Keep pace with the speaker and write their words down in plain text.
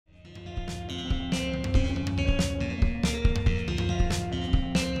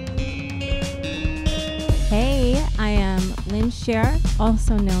is Cher,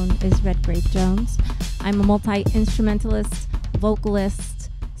 also known as Redgrave-Jones. I'm a multi-instrumentalist, vocalist,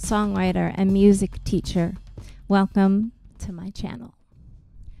 songwriter, and music teacher. Welcome to my channel.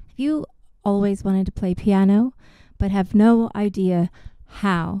 If you always wanted to play piano, but have no idea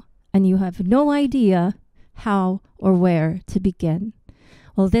how, and you have no idea how or where to begin,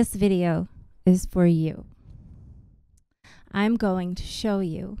 well, this video is for you. I'm going to show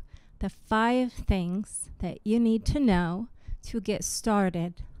you the 5 things that you need to know to get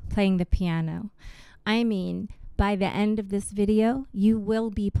started playing the piano. I mean, by the end of this video, you will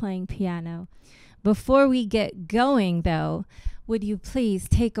be playing piano. Before we get going, though, would you please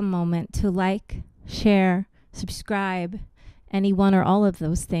take a moment to like, share, subscribe, any one or all of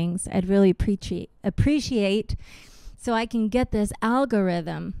those things. I'd really appreciate so I can get this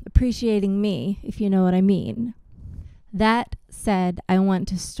algorithm appreciating me, if you know what I mean. That said, I want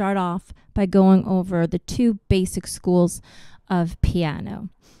to start off by going over the 2 basic schools of piano.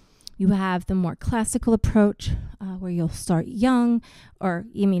 You have the more classical approach, where you'll start young, or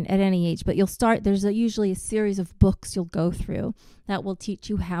I mean at any age, but you'll start, there's usually a series of books you'll go through that will teach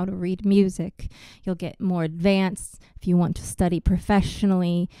you how to read music. You'll get more advanced if you want to study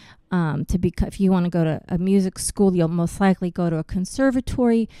professionally. If you want to go to a music school, you'll most likely go to a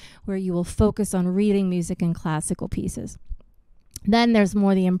conservatory where you will focus on reading music and classical pieces. Then there's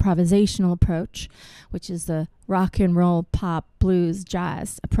more the improvisational approach, which is the rock and roll, pop, blues,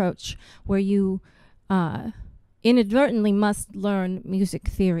 jazz approach, where you inadvertently must learn music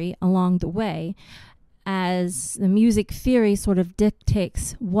theory along the way, as the music theory sort of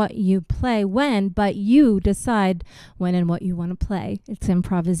dictates what you play when, but you decide when and what you want to play. It's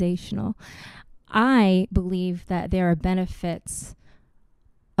improvisational. I believe that there are benefits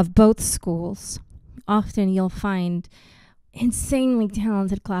of both schools. Often you'll find insanely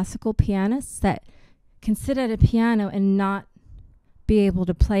talented classical pianists that can sit at a piano and not be able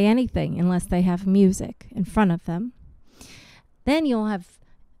to play anything unless they have music in front of them. Then you'll have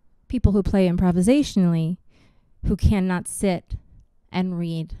people who play improvisationally who cannot sit and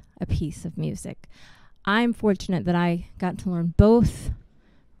read a piece of music. I'm fortunate that I got to learn both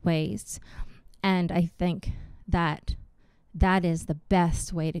ways, and I think that that is the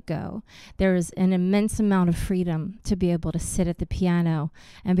best way to go. There is an immense amount of freedom to be able to sit at the piano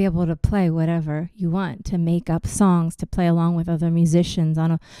and be able to play whatever you want, to make up songs, to play along with other musicians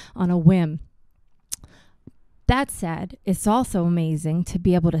on a whim. That said, it's also amazing to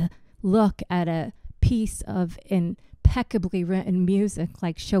be able to look at a piece of impeccably written music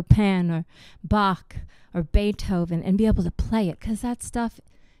like Chopin or Bach or Beethoven and be able to play it, because that stuff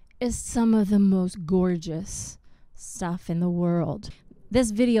is some of the most gorgeous stuff in the world.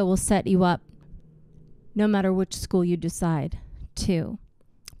 This video will set you up no matter which school you decide to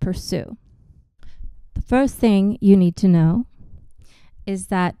pursue. The first thing you need to know is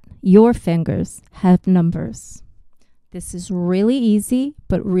that your fingers have numbers. This is really easy,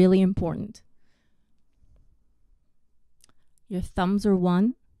 but really important. Your thumbs are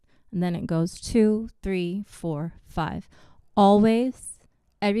 1, and then it goes 2, 3, 4, 5. Always,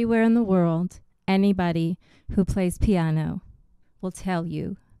 everywhere in the world, anybody who plays piano will tell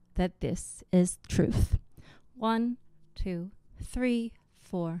you that this is truth. 1, 2, 3,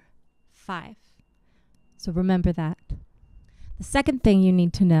 4, 5. So remember that. The second thing you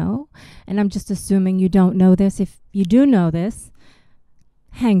need to know, and I'm just assuming you don't know this, if you do know this,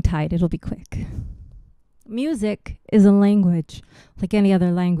 hang tight, it'll be quick. Music is a language, like any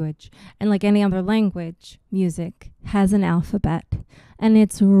other language. And like any other language, music has an alphabet. And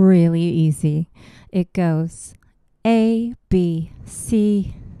it's really easy. It goes A, B,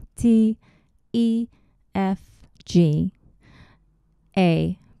 C, D, E, F, G.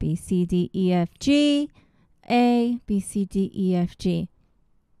 A, B, C, D, E, F, G. A, B, C, D, E, F, G.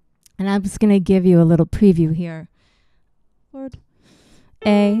 And I'm just going to give you a little preview here. Lord.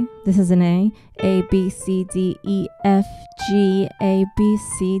 A, this is an A, B, C, D, E, F, G, A, B,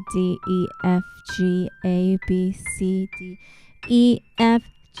 C, D, E, F, G, A, B, C, D, E, F,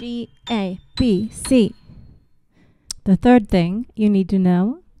 G, A, B, C. The third thing you need to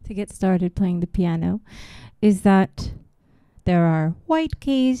know to get started playing the piano is that there are white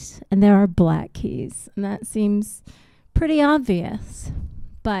keys and there are black keys. And that seems pretty obvious.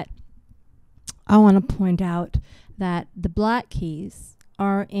 But I want to point out that the black keys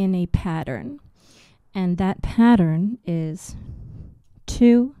are in a pattern. And that pattern is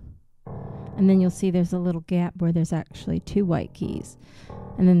 2. And then you'll see there's a little gap where there's actually 2 white keys.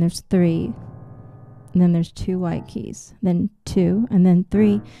 And then there's 3. And then there's 2 white keys. Then 2, and then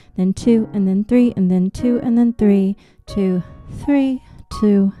 3, then 2, and then 3, and then 2, and then 3, 2, 3,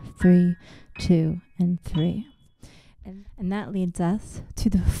 2, 3, 2, and 3. And that leads us to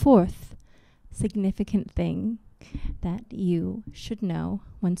the fourth significant thing that you should know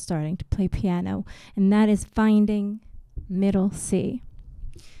when starting to play piano, and that is finding middle C.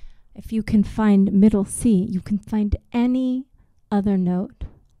 If you can find middle C, you can find any other note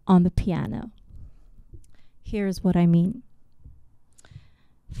on the piano. Here's what I mean.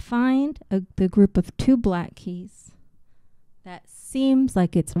 Find the group of 2 black keys that seems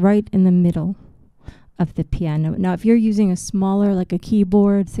like it's right in the middle of the piano. Now, if you're using a smaller, like a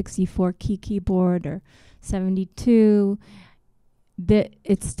keyboard, 64 key keyboard or 72,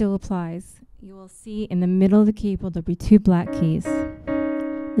 it still applies. You will see in the middle of the keyboard there'll be 2 black keys.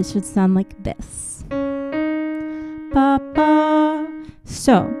 This should sound like this. Ba, ba.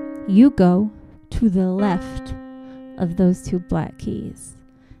 So you go to the left of those 2 black keys.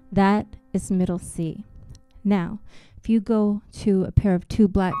 That is middle C. Now, if you go to a pair of 2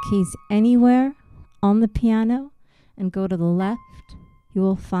 black keys anywhere on the piano and go to the left, you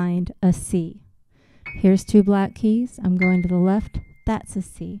will find a C. Here's 2 black keys. I'm going to the left. That's a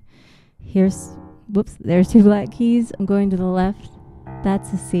C. There's 2 black keys. I'm going to the left.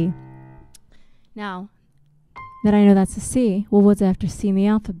 That's a C. Now that I know that's a C, well, what's after C in the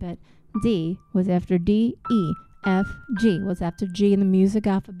alphabet? D was after D, E, F, G was after G in the music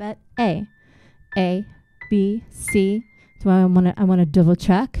alphabet. A, B, C. I want to double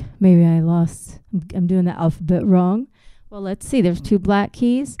check. Maybe I'm doing the alphabet wrong. Well, let's see. There's 2 black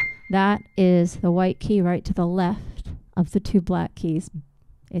keys. That is the white key right to the left of the 2 black keys.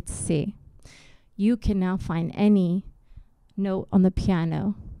 It's C. You can now find any note on the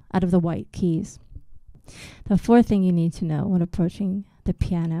piano out of the white keys. The fourth thing you need to know when approaching the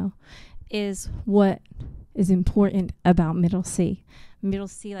piano is what is important about middle C. Middle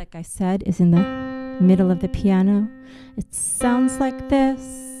C, like I said, is in the middle of the piano. It sounds like this,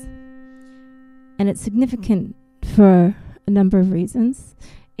 and it's significant for a number of reasons.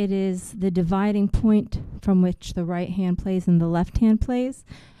 It is the dividing point from which the right hand plays and the left hand plays.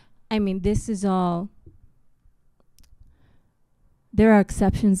 I mean, this is all, there are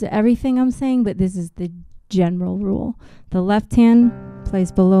exceptions to everything I'm saying, but this is the general rule. The left hand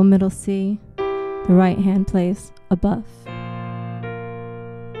plays below middle C, the right hand plays above.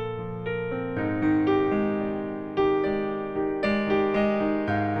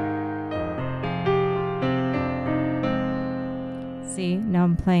 See, now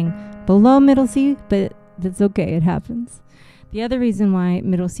I'm playing below middle C, but that's okay, it happens. The other reason why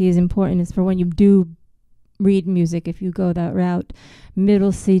middle C is important is for when you do read music, if you go that route,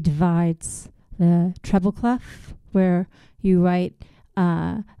 middle C divides the treble clef, where you write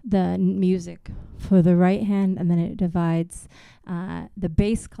the music for the right hand, and then it divides the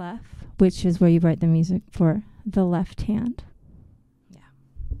bass clef, which is where you write the music for the left hand. Yeah,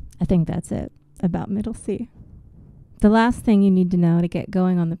 I think that's it about middle C. The last thing you need to know to get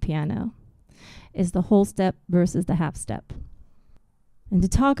going on the piano is the whole step versus the half step. And to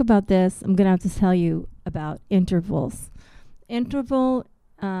talk about this, I'm going to have to tell you about intervals. Interval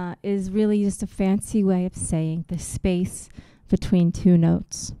is really just a fancy way of saying the space between 2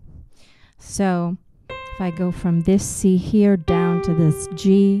 notes. So if I go from this C here down to this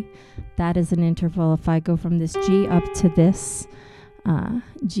G, that is an interval. If I go from this G up to this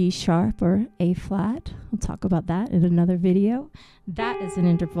G sharp or A flat, I'll talk about that in another video. That is an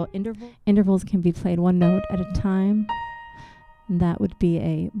interval. Intervals can be played 1 note at a time. And that would be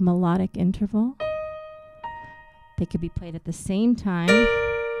a melodic interval. They could be played at the same time,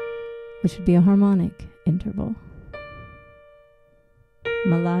 which would be a harmonic interval.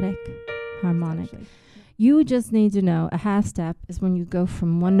 Melodic, harmonic. You just need to know a half step is when you go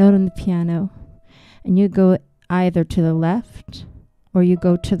from 1 note on the piano and you go either to the left or you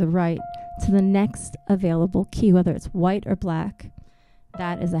go to the right to the next available key, whether it's white or black.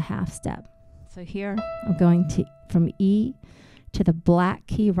 That is a half step. So here I'm going to from E to the black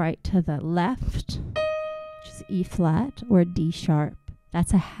key right to the left, which is E flat or D sharp.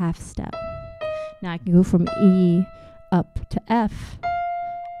 That's a half step. Now I can go from E up to F.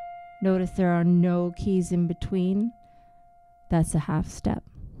 Notice there are no keys in between. That's a half step.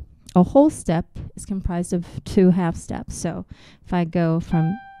 A whole step is comprised of 2 half steps. So if I go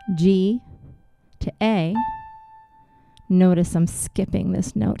from G to A, notice I'm skipping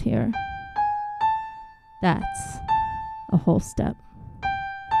this note here. That's a whole step.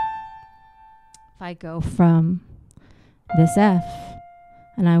 If I go from this F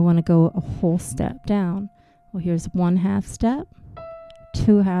and I want to go a whole step down, well, here's 1 half step,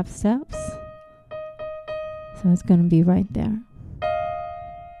 2 half steps. So it's going to be right there.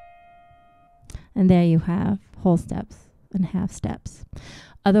 And there you have whole steps and half steps,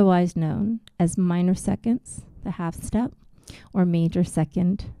 otherwise known as minor seconds the half step, or major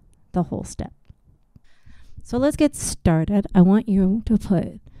second, the whole step. So let's get started. I want you to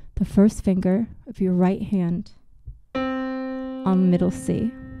put the first finger of your right hand on middle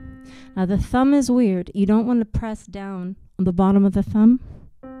C. Now the thumb is weird. You don't want to press down on the bottom of the thumb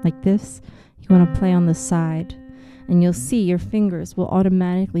like this. You want to play on the side, and you'll see your fingers will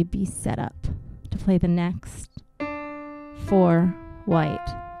automatically be set up to play the next 4 white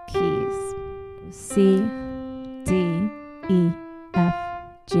keys. C, D, E, F,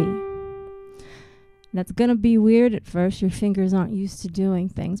 G. That's going to be weird at first. Your fingers aren't used to doing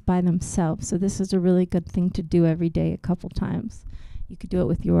things by themselves, so this is a really good thing to do every day a couple times. You could do it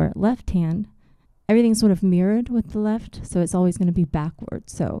with your left hand. Everything's sort of mirrored with the left, so it's always going to be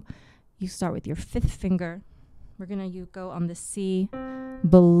backwards. So you start with your 5th finger. We're going to go on the C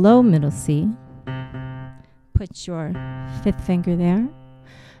below middle C. Put your 5th finger there,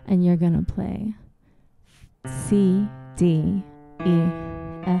 and you're going to play C, D, E,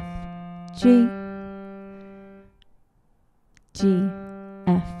 F, G, G,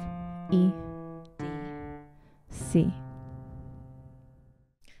 F, E, D, C.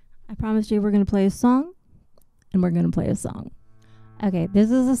 I promised you we're going to play a song, and we're going to play a song. Okay,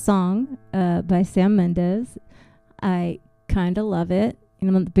 this is a song by Sam Mendes. I kind of love it. You know,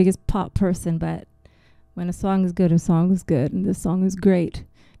 I'm not the biggest pop person, but when a song is good, and this song is great.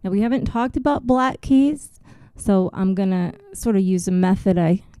 Now, we haven't talked about black keys, so I'm going to sort of use a method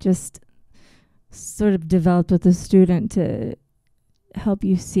I just sort of developed with a student to help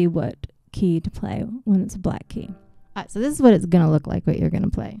you see what key to play when it's a black key. All right, so this is what it's going to look like, what you're going to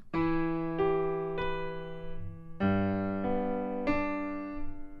play.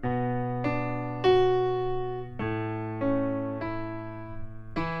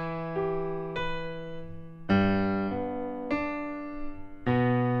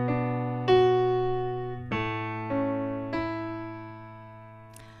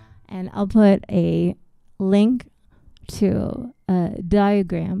 And I'll put a link to a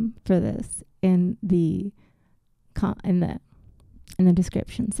diagram for this in the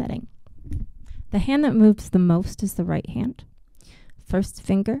description setting. The hand that moves the most is the right hand. 1st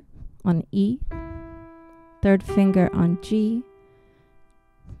finger on E, 3rd finger on G,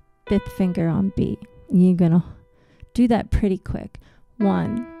 5th finger on B. And you're gonna do that pretty quick.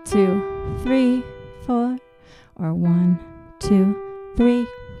 1, 2, 3, 4, or 1, 2, 3,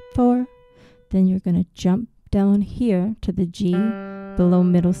 4. Then you're gonna jump down here to the G below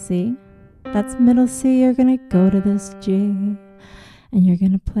middle C. That's middle C. You're gonna go to this G, and you're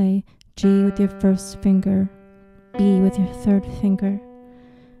gonna play G with your 1st finger, B with your 3rd finger,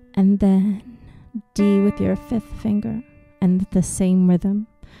 and then D with your 5th finger, and the same rhythm.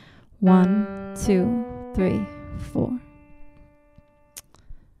 1, 2, 3, 4.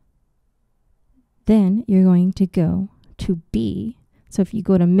 Then you're going to go to B. So if you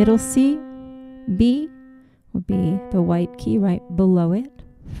go to middle C, B would be the white key right below it.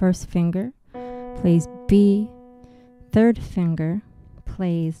 1st finger plays B, 3rd finger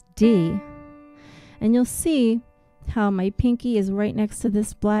plays D, and you'll see how my pinky is right next to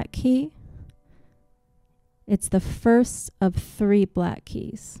this black key. It's the first of 3 black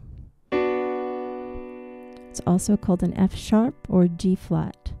keys. It's also called an F sharp or G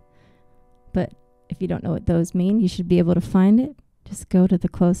flat, but if you don't know what those mean, you should be able to find it. Just go to the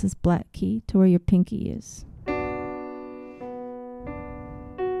closest black key to where your pinky is.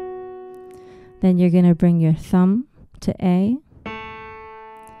 Then you're going to bring your thumb to A.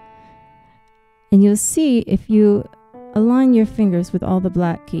 And you'll see if you align your fingers with all the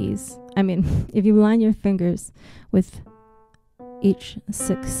black keys. If you align your fingers with each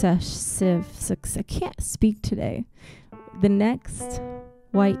successive, I can't speak today. The next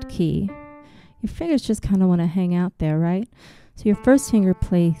white key, your fingers just kind of want to hang out there, right? So your 1st finger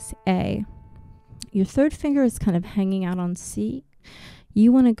plays A. Your 3rd finger is kind of hanging out on C.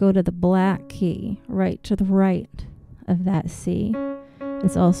 You want to go to the black key right to the right of that C.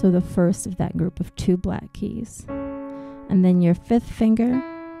 It's also the first of that group of 2 black keys. And then your 5th finger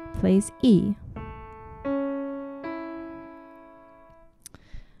plays E.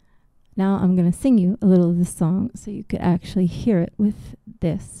 Now I'm going to sing you a little of this song so you could actually hear it with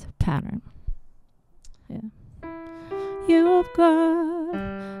this pattern. Yeah. You've got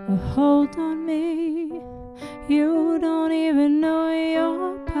a hold on me. You don't even know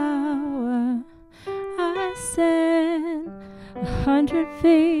your power. I stand 100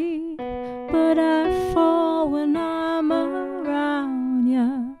 feet, but I fall when I'm around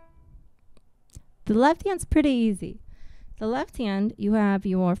you. The left hand's pretty easy. The left hand, you have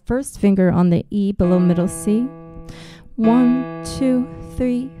your 1st finger on the E below middle C. 1, 2,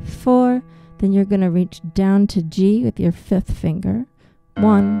 3, 4. Then you're going to reach down to G with your 5th finger.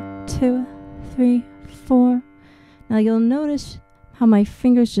 1, 2, 3, 4. Now you'll notice how my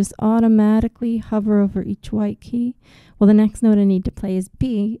fingers just automatically hover over each white key. Well, the next note I need to play is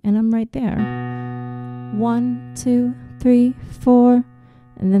B, and I'm right there. 1, 2, 3, 4.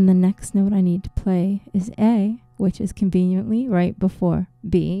 And then the next note I need to play is A, which is conveniently right before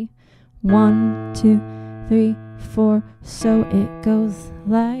B. 1, 2, 3, 4. So it goes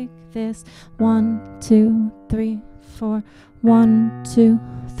like this. 1, 2, 3, 4. 1, 2,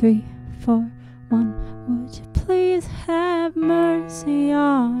 3, 4. 1. Would you please have mercy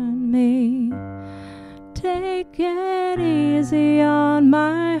on me? Take it easy on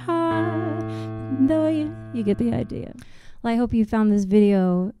my heart. Though you get the idea. Well, I hope you found this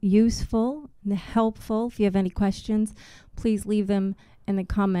video useful and helpful. If you have any questions, please leave them in the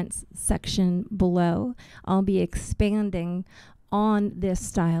comments section below. I'll be expanding on this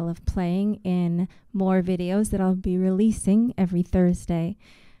style of playing in more videos that I'll be releasing every Thursday.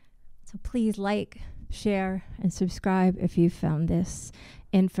 So please like, share, and subscribe if you found this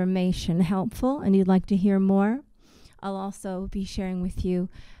information helpful and you'd like to hear more. I'll also be sharing with you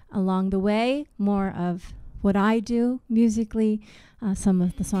along the way more of what I do musically, some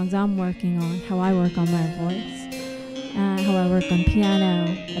of the songs I'm working on, how I work on my voice, how I work on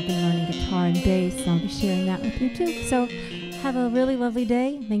piano. I've been learning guitar and bass, and I'll be sharing that with you too. So have a really lovely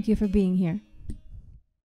day. Thank you for being here.